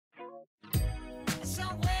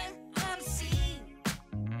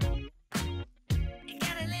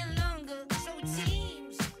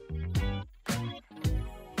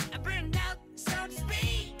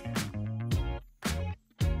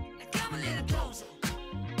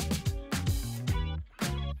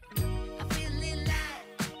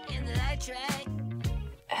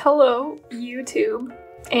Hello, YouTube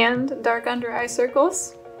and dark under eye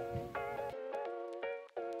circles.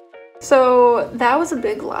 So that was a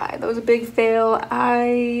big lie. That was a big fail.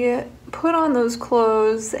 I put on those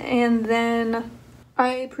clothes and then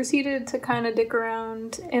I proceeded to kind of dick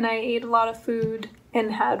around and I ate a lot of food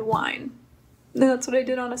and had wine. That's what I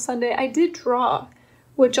did on a Sunday. I did draw,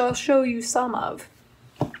 which I'll show you some of.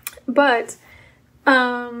 But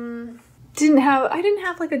I didn't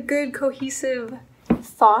have like a good cohesive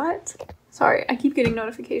thought. Sorry, I keep getting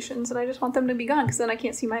notifications and I just want them to be gone because then I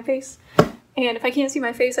can't see my face. And if I can't see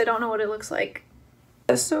my face, I don't know what it looks like.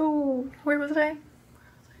 So, where was I?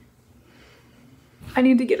 I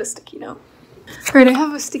need to get a sticky note. Alright, I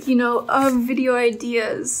have a sticky note of video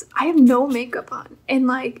ideas. I have no makeup on. And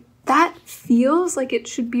like, that feels like it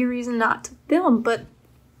should be a reason not to film, but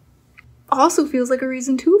also feels like a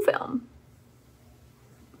reason to film.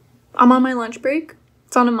 I'm on my lunch break.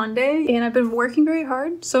 It's on a Monday, and I've been working very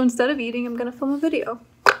hard, so instead of eating, I'm gonna film a video.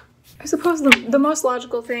 I suppose the most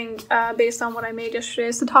logical thing, based on what I made yesterday,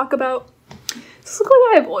 is to talk about... Does this look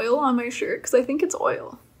like I have oil on my shirt? Because I think it's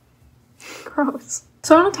oil. Gross.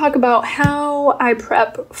 So I want to talk about how I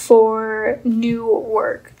prep for new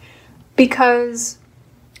work. Because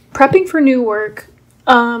prepping for new work,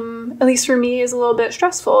 at least for me, is a little bit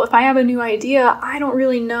stressful. If I have a new idea, I don't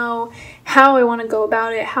really know how I want to go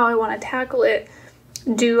about it, how I want to tackle it.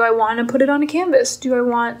 Do I want to put it on a canvas? Do I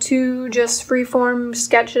want to just freeform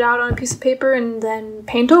sketch it out on a piece of paper and then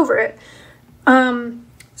paint over it?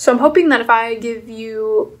 So I'm hoping that if I give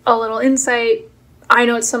you a little insight, I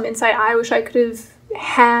know it's some insight I wish I could have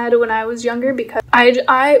had when I was younger, because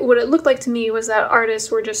what it looked like to me was that artists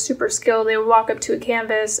were just super skilled. They would walk up to a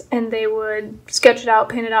canvas and they would sketch it out,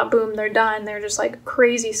 paint it out, boom, they're done. They're just like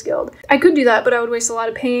crazy skilled. I could do that, but I would waste a lot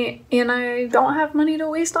of paint and I don't have money to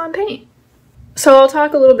waste on paint. So I'll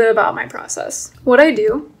talk a little bit about my process. What I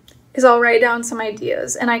do is I'll write down some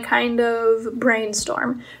ideas and I kind of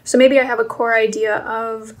brainstorm. So maybe I have a core idea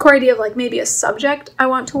of like maybe a subject I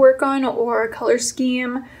want to work on, or a color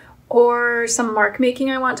scheme, or some mark making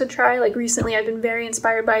I want to try. Like recently I've been very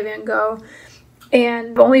inspired by Van Gogh,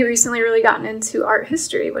 and I've only recently really gotten into art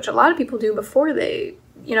history, which a lot of people do before they,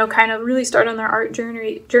 you know, kind of really start on their art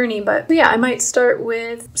journey. But yeah, I might start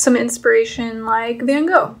with some inspiration like Van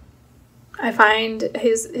Gogh. I find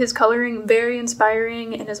his coloring very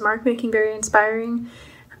inspiring and his mark making very inspiring.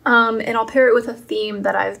 And I'll pair it with a theme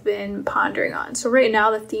that I've been pondering on. So right now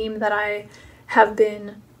the theme that I have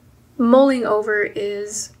been mulling over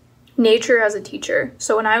is nature as a teacher.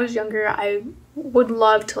 So when I was younger, I would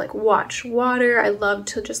love to like watch water. I loved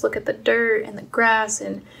to just look at the dirt and the grass.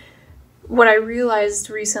 And what I realized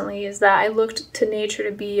recently is that I looked to nature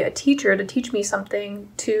to be a teacher, to teach me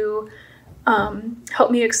something, to help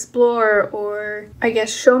me explore, or I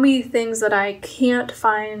guess show me things that I can't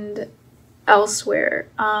find elsewhere.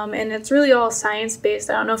 And it's really all science-based.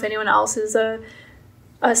 I don't know if anyone else is a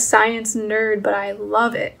science nerd, but I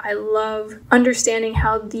love it. I love understanding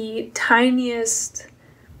how the tiniest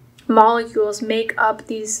molecules make up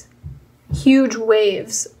these huge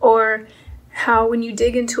waves, or how when you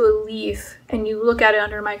dig into a leaf and you look at it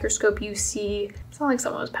under a microscope, you see, it's not like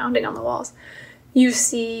someone was pounding on the walls, you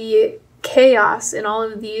see chaos in all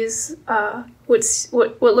of these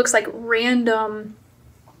what looks like random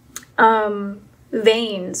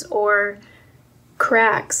veins or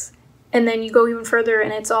cracks, and then you go even further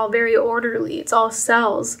and it's all very orderly, it's all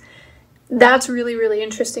cells. That's really, really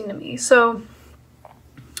interesting to me. So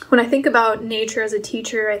when I think about nature as a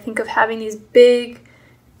teacher, I think of having these big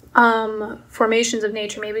formations of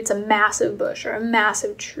nature. Maybe it's a massive bush or a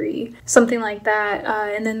massive tree, something like that.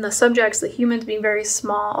 And then the subjects, the humans, being very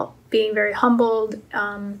small, being very humbled,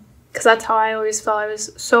 because that's how I always felt. I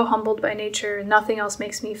was so humbled by nature. Nothing else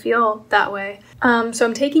makes me feel that way. So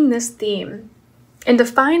I'm taking this theme, and to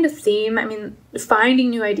find a theme, I mean, finding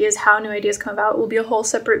new ideas, how new ideas come about, will be a whole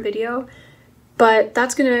separate video, but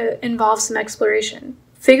that's going to involve some exploration.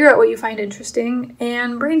 Figure out what you find interesting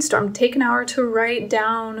and brainstorm. Take an hour to write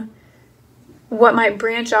down what might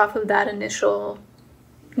branch off of that initial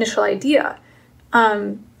idea.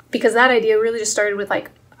 Because that idea really just started with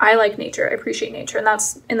like, I like nature, I appreciate nature, and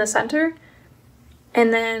that's in the center.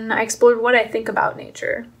 And then I explored what I think about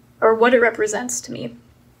nature, or what it represents to me.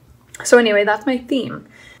 So anyway, that's my theme.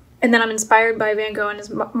 And then I'm inspired by Van Gogh and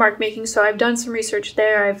his mark making, so I've done some research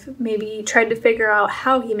there. I've maybe tried to figure out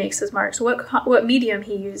how he makes his marks, what medium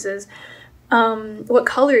he uses, what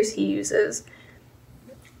colors he uses.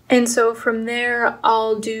 And so from there,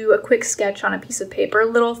 I'll do a quick sketch on a piece of paper,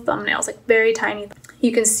 little thumbnails, like very tiny.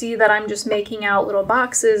 You can see that I'm just making out little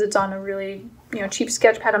boxes. It's on a really, cheap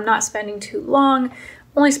sketch pad. I'm not spending too long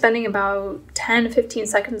only spending about 10 to 15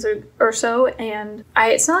 seconds or so, and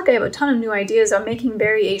it's not like I have a ton of new ideas. I'm making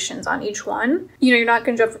variations on each one. You know, you're not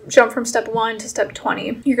going to jump from step 1 to step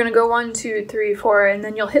 20. You're going to go 1, 2, 3, 4, and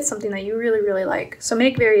then you'll hit something that you really, really like. So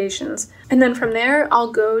make variations. And then from there,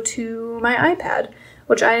 I'll go to my iPad,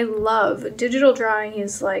 which I love. Digital drawing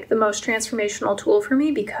is like the most transformational tool for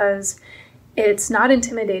me because it's not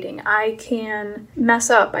intimidating. I can mess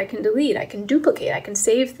up, I can delete, I can duplicate, I can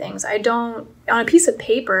save things. On a piece of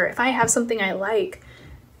paper, if I have something I like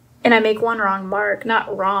and I make one wrong mark,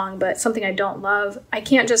 not wrong, but something I don't love, I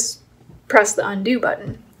can't just press the undo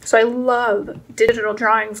button. So I love digital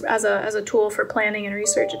drawing as a tool for planning and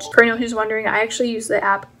research. For anyone who's wondering, I actually use the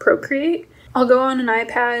app Procreate. I'll go on an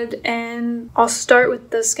iPad and I'll start with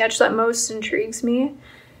the sketch that most intrigues me.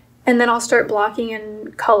 And then I'll start blocking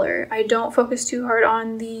in color. I don't focus too hard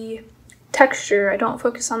on the texture. I don't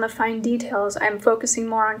focus on the fine details. I'm focusing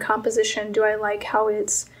more on composition. Do I like how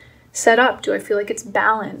it's set up? Do I feel like it's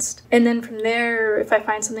balanced? And then from there, if I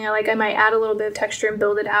find something I like, I might add a little bit of texture and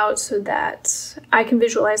build it out so that I can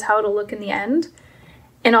visualize how it'll look in the end.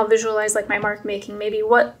 And I'll visualize like my mark making, maybe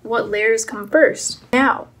what layers come first.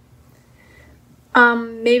 Now,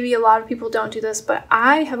 maybe a lot of people don't do this, but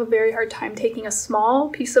I have a very hard time taking a small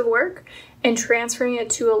piece of work and transferring it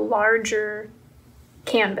to a larger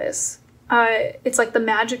canvas. It's like the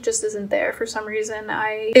magic just isn't there for some reason.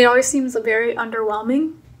 It always seems very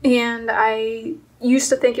underwhelming, and I used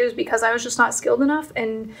to think it was because I was just not skilled enough,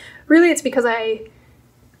 and really it's because I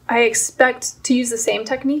expect to use the same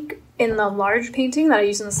technique in the large painting that I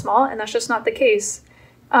use in the small, and that's just not the case.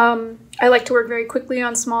 I like to work very quickly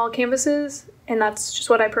on small canvases, and that's just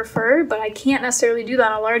what I prefer, but I can't necessarily do that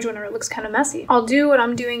on a large one or it looks kind of messy. I'll do what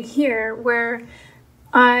I'm doing here, where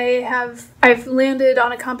I've landed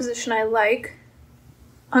on a composition I like,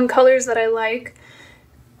 on colors that I like,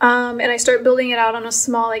 and I start building it out on a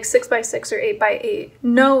small like 6x6 or 8x8,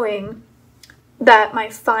 knowing that my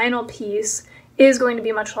final piece is going to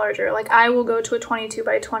be much larger. Like I will go to a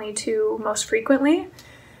 22x22 most frequently.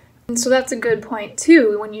 And so that's a good point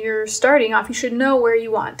too. When you're starting off, you should know where you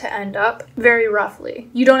want to end up very roughly.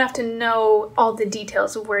 You don't have to know all the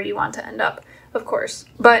details of where you want to end up, of course.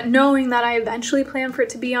 But knowing that I eventually plan for it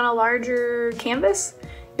to be on a larger canvas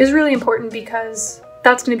is really important because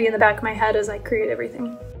that's going to be in the back of my head as I create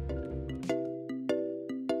everything.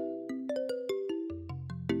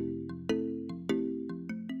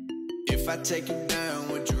 If I take you down,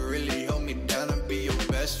 would you really hold me down and be your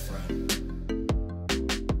best friend?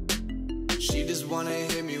 She just wanna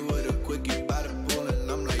hit me with a quickie by the pool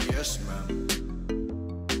and I'm like, yes, ma'am.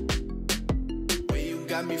 Way you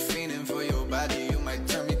got me feeling for your body, you might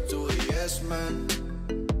turn me to a yes, man.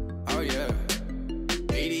 Oh yeah.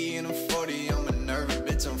 80 and I'm 40, I'm a nervous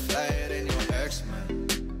bitch, I'm flyer than your ex, man.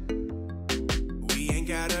 We ain't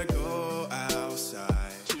gotta go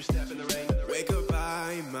outside. Two-step in the rain. Wake up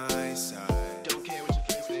by my side. Don't care what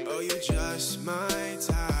you think. Oh, you just my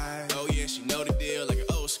type. Oh yeah, she know the deal like an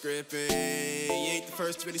old scripting.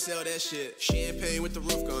 First to really sell that shit. Champagne with the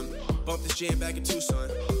roof gone. Bump this jam back in Tucson.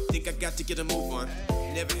 Think I got to get a move on.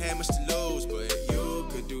 Never had much to lose, but you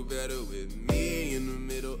could do better with me in the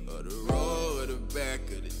middle of the road or the back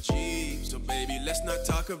of the Jeep. So baby, let's not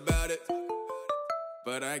talk about it.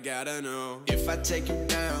 But I gotta know. If I take you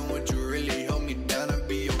down, would you really hold me down and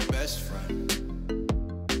be your best friend?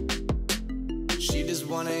 She just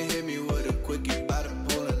wanna hit me with a quickie by the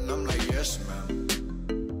pool and I'm like, yes, ma'am.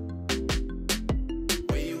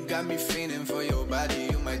 Got me feeling for your body,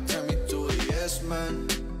 you might turn me to a yes, man.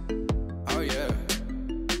 Oh yeah.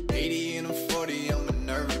 80 and I'm 40, I'm a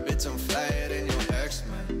nervous bitch, I'm flyer than your ex,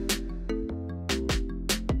 man.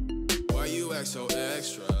 Why you act so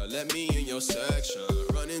extra? Let me in your section.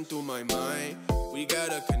 Running through my mind, we got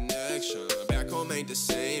a connection. Back home ain't the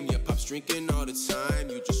same, your pop's drinking all the time.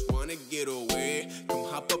 You just wanna get away, come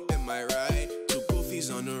hop up in my ride. Two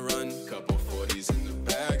goofies on the run, couple 40s in the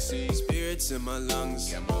backseat. Spirits in my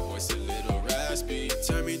lungs, got my voice a little raspy.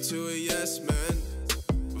 Turn me to a yes, man.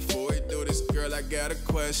 Before we do this, girl, I got a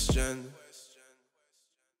question.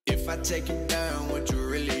 If I take you down, would you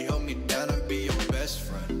really hold me down and be your best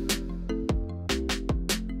friend?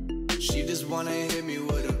 She just wanna hit me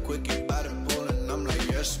with a quickie by the pool and I'm like,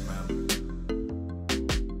 yes, ma'am.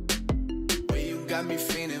 Way you got me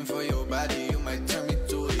feeling for your body, you might turn me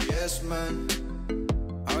to a yes, man.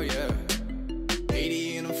 Oh yeah.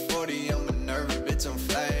 80 and I'm 40, I'm a nervous bitch, I'm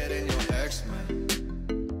flyer than your ex, man.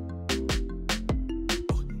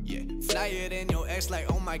 Oh, yeah. Flyer than your ex, like,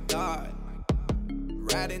 oh my god.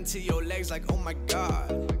 Ride into your legs, like, oh my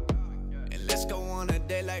god. And let's go on a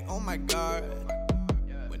date, like, oh my god.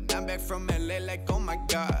 When I'm back from LA, like, oh my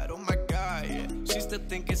god, yeah. she still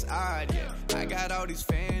think it's odd, yeah. I got all these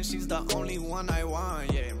fans, she's the only one I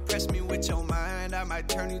want, yeah. Impress me with your mind, I might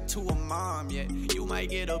turn you to a mom, yeah. You might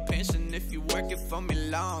get a pension if you work it for me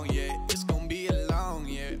long, yeah. It's gonna be a long,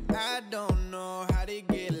 yeah. I don't know how they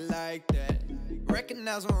get like that.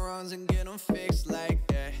 Recognize my wrongs and get them fixed like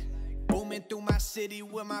that. Booming through my city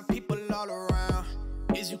with my people all around.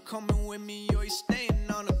 Is you coming with me or you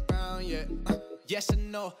staying on the ground, yeah? Yes or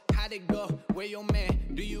no, how'd it go? Where your man?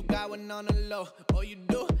 Do you got one on the low? Oh, you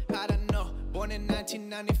do? How'd I know? Born in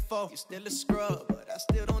 1994, you still a scrub, but I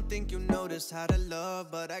still don't think you notice how to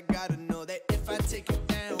love. But I gotta know that if I take you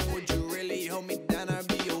down, would you really hold me down? I'd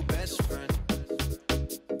be your best friend.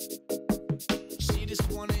 She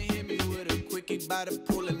just wanna hit me with a quickie by the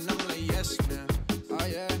pool, and I'm like, yes, man. Oh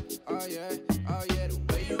yeah, oh yeah, oh yeah. The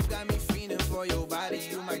way you got me feeling for your body,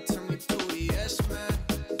 you might turn me to a yes, man.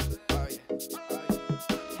 Oh yeah,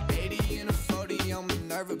 80 in a 40, I'm a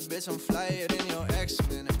nervous bitch. I'm flyer than your ex,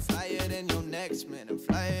 man. I'm flyer than your next, man. I'm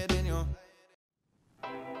flyer than your...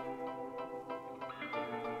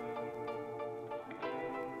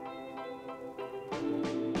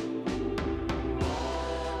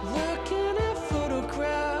 Looking at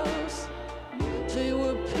photographs, they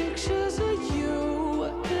were pictures of you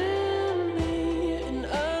and me, an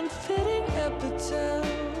unfitting epitaph.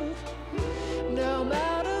 Now I'm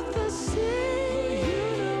out of the sea, but you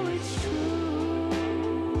know it's true.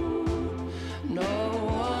 No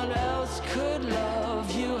one else could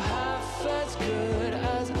love you half as good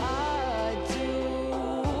as I do.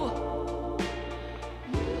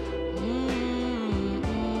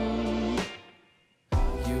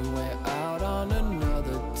 You went out on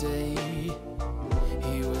another day.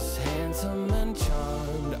 He was handsome and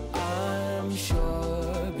charmed, I'm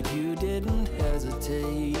sure, but you didn't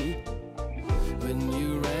hesitate when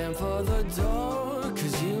you ran for the door,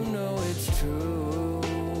 'cause you know it's true.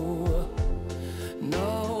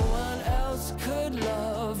 No one else could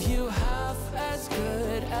love you half as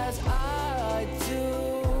good as I do.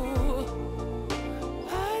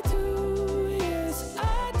 I do, yes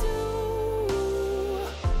I do.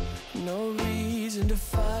 No reason to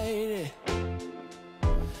fight it,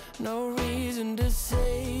 no reason to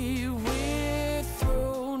say we're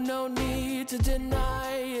through, no need to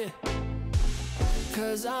deny it,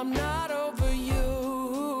 'cause I'm not over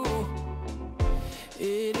you.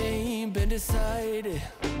 It ain't been decided.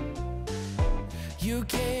 You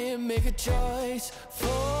can't make a choice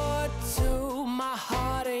for two. My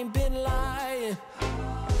heart ain't been lying.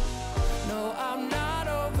 No, I'm not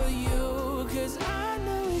over you, 'cause I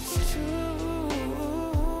know it's true.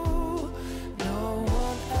 No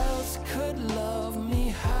one else could love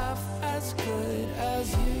me half as good as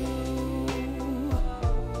you.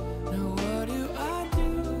 Now what do I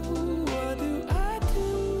do? What do I do?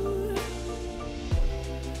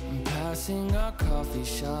 I'm passing our coffee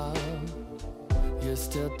shop. You're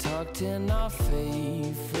still tucked in our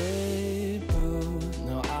favorite booth.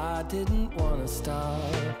 No, I didn't wanna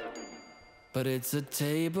stop, but it's a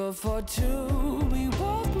table for two. We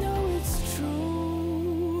both know it's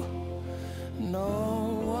true. No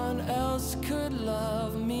one else could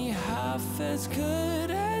love me half as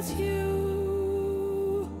good as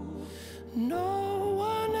you. No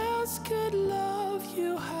one else could love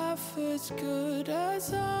you half as good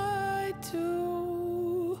as I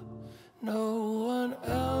do. No one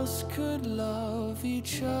else could love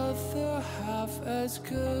each other half as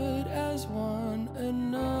good as one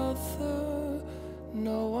another.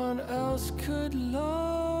 No one else could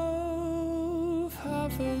love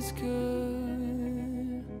half as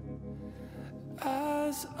good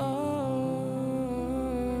as us.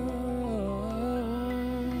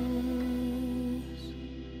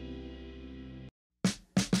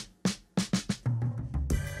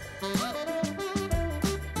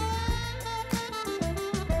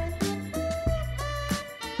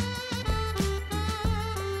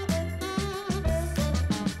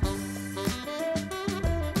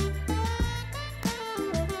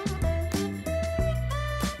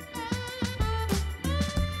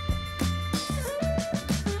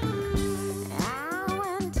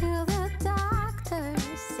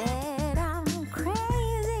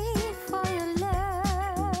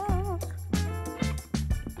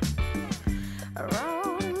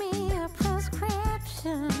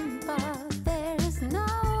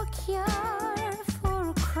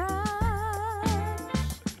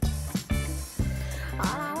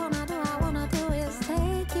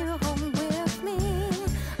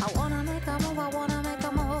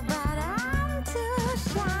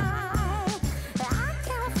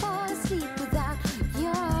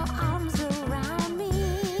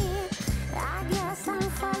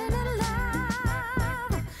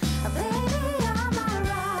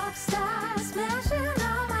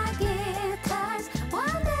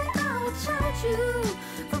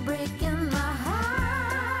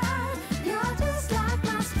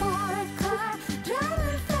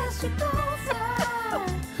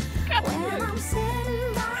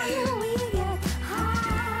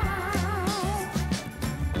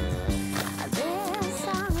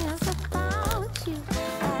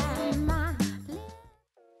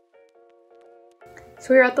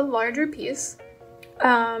 So we're at the larger piece,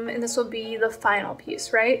 and this will be the final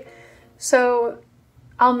piece, right? So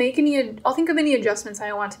I'll think of any adjustments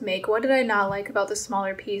I want to make. What did I not like about the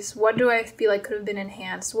smaller piece? What do I feel like could have been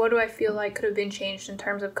enhanced? What do I feel like could have been changed in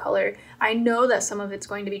terms of color? I know that some of it's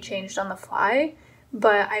going to be changed on the fly,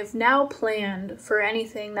 but I've now planned for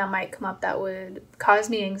anything that might come up that would cause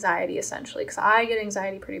me anxiety, essentially, because I get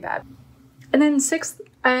anxiety pretty bad. And then 6th,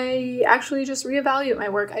 I actually just reevaluate my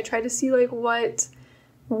work. I try to see like what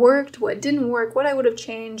worked, what didn't work, what I would have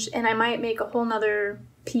changed, and I might make a whole nother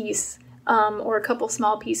piece or a couple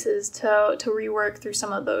small pieces to rework through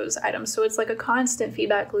some of those items. So it's like a constant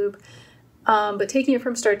feedback loop, but taking it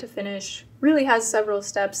from start to finish really has several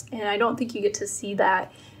steps, and I don't think you get to see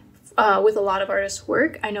that with a lot of artists'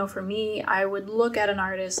 work. I know for me, I would look at an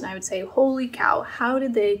artist and I would say, holy cow, how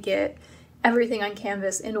did they get everything on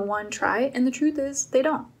canvas in one try? And the truth is, they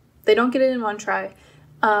don't. They don't get it in one try.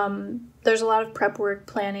 There's a lot of prep work,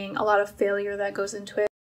 planning, a lot of failure that goes into it.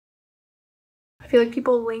 I feel like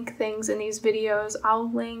people link things in these videos.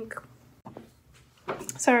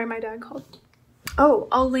 Sorry, my dad called. Oh,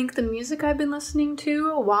 I'll link the music I've been listening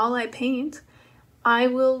to while I paint. I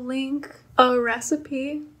will link a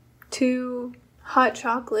recipe to hot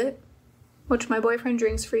chocolate, which my boyfriend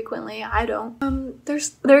drinks frequently. I don't.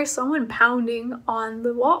 There's someone pounding on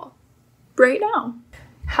the wall right now.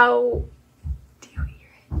 How do you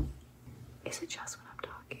hear it? Is it just when I'm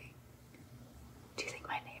talking? Do you think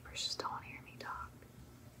my neighbors just don't want to hear me talk?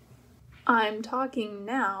 I'm talking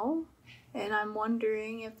now, and I'm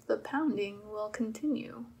wondering if the pounding will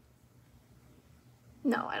continue.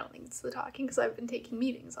 No, I don't think it's the talking, because I've been taking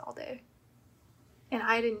meetings all day. And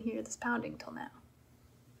I didn't hear this pounding till now.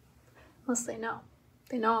 Unless they know.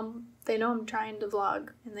 They know I'm trying to vlog,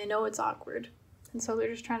 and they know it's awkward. And so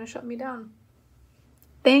they're just trying to shut me down.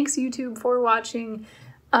 Thanks, YouTube, for watching.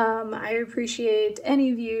 I appreciate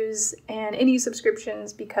any views and any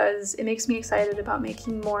subscriptions because it makes me excited about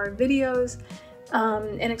making more videos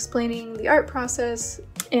and explaining the art process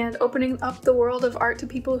and opening up the world of art to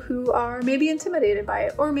people who are maybe intimidated by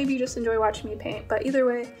it or maybe just enjoy watching me paint. But either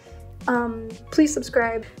way, please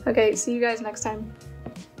subscribe. Okay, see you guys next time.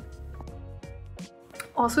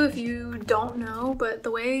 Also, if you don't know, but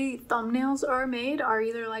the way thumbnails are made are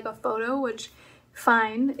either like a photo, which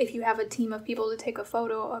fine if you have a team of people to take a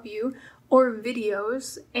photo of you, or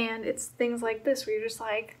videos, and it's things like this where you're just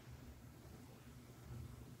like,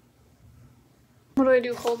 what do I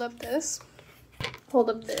do? Hold up this? Hold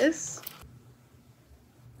up this?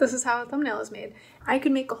 This is how a thumbnail is made. I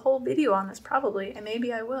could make a whole video on this probably, and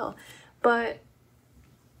maybe I will, but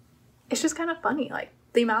it's just kind of funny, like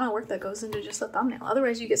the amount of work that goes into just a thumbnail.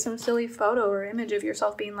 Otherwise you get some silly photo or image of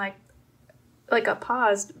yourself being like a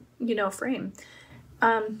paused, frame.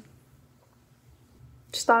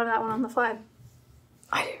 Just thought of that one on the fly.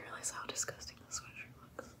 I didn't realize how disgusting this sweatshirt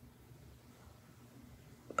looks.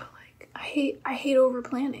 But like, I hate over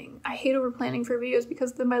planning. I hate over planning for videos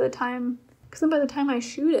because then by the time I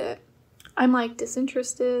shoot it, I'm like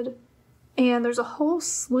disinterested, and there's a whole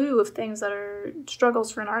slew of things that are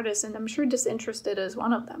struggles for an artist, and I'm sure disinterested is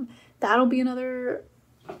one of them. That'll be another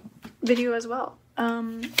video as well.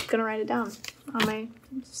 Gonna write it down on my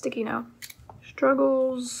sticky note.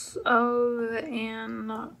 Struggles of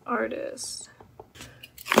an artist.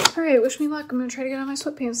 Alright, wish me luck. I'm gonna try to get on my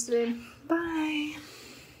sweatpants today. Bye!